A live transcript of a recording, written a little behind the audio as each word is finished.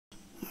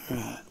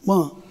Right.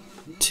 1,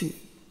 2,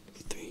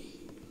 3,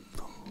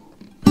 4.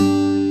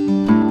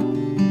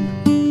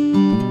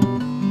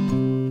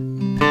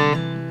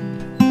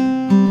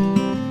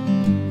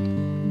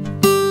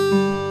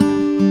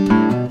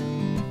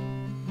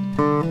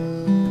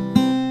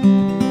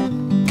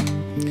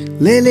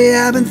 Lately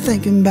I've been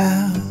thinking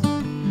about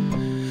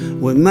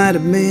what might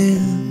have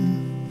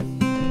been,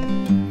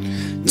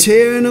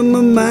 tearing up my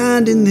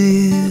mind in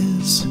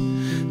this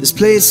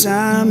place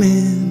I'm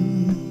in.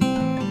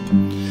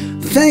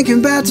 Thinking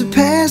about the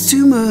past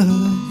too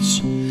much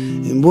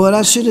and what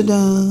I should have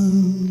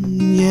done.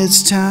 Yeah,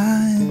 it's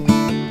time,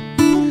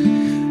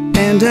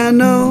 and I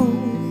know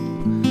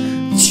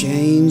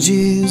change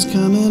is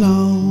coming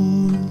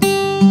on.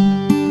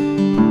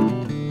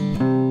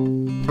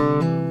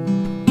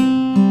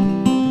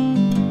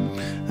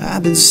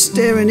 I've been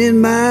staring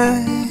in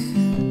my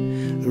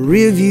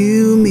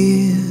rearview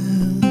mirror,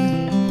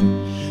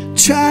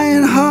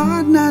 trying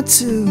hard not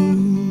to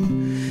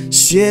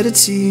shed a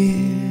tear,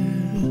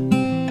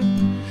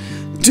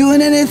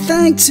 doing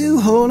anything to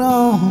hold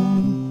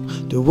on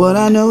to what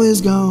I know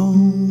is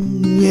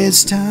gone. Yeah,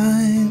 it's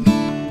time,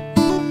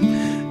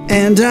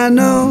 and I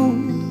know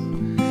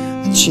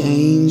a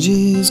change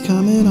is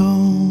coming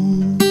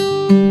on.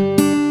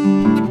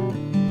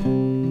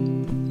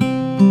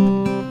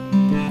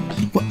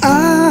 Well,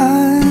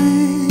 I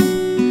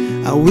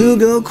will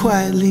go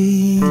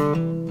quietly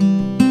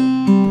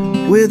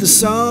with a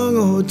song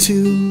or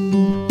two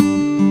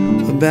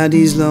about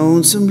these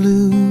lonesome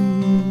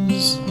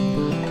blues.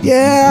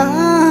 Yeah,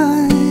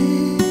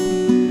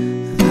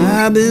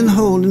 I've been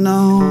holding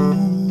on,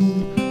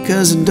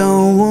 'cause I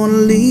don't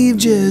wanna leave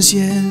just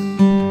yet.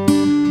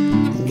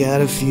 Got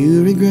a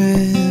few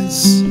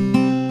regrets,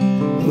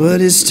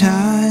 but it's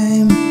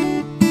time,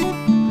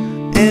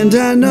 and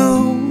I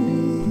know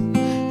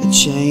a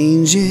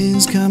change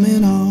is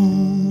coming on.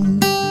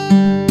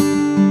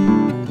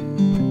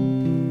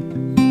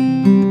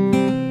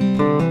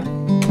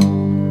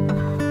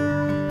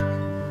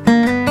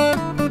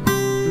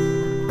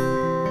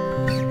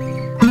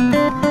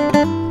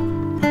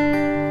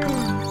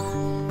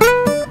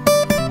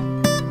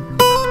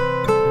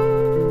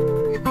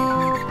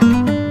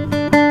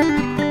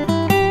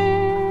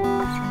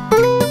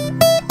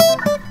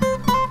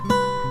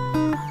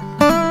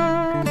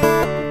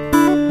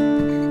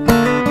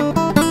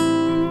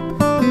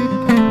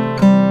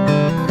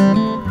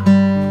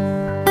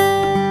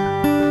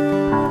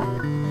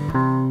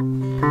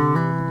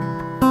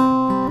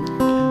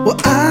 Well,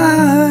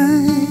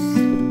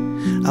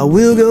 I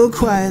will go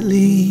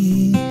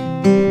quietly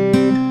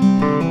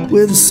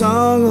with a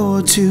song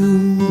or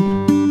two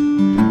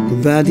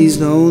about these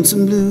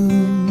lonesome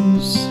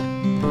blues.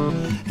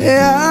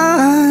 Yeah,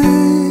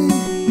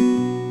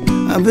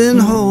 I've been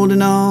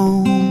holding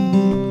on,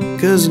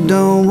 'cause I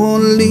don't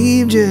wanna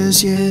leave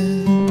just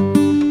yet.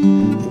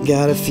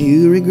 Got a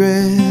few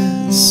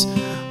regrets,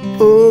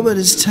 oh, but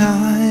it's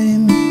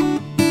time.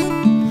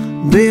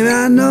 Baby,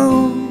 I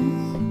know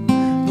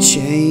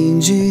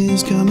change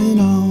is coming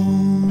on.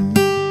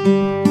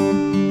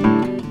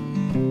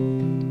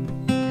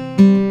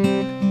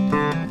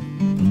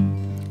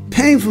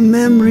 Painful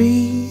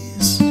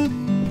memories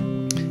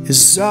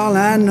is all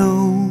I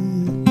know.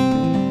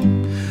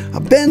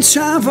 I've been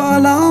trying for a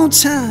long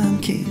time,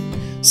 can't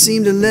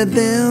seem to let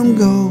them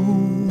go.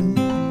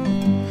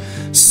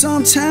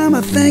 Sometime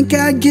I think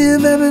I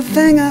give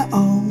everything I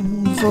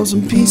own for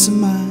some peace of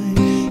mind.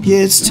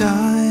 Yeah, it's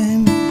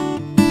time,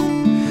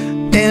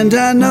 and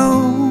I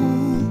know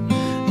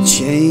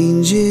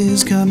change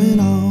is coming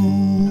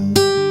on.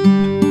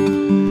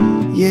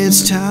 Yeah,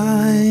 it's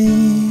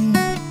time,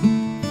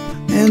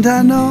 and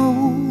I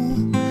know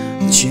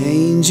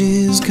change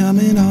is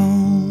coming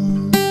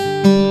on.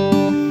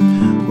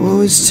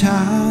 Oh, it's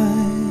time.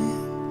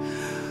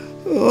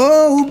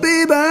 Oh,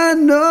 baby, I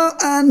know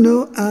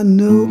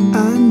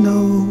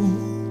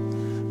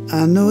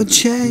a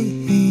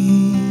change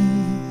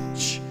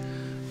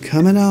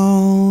coming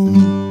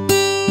on.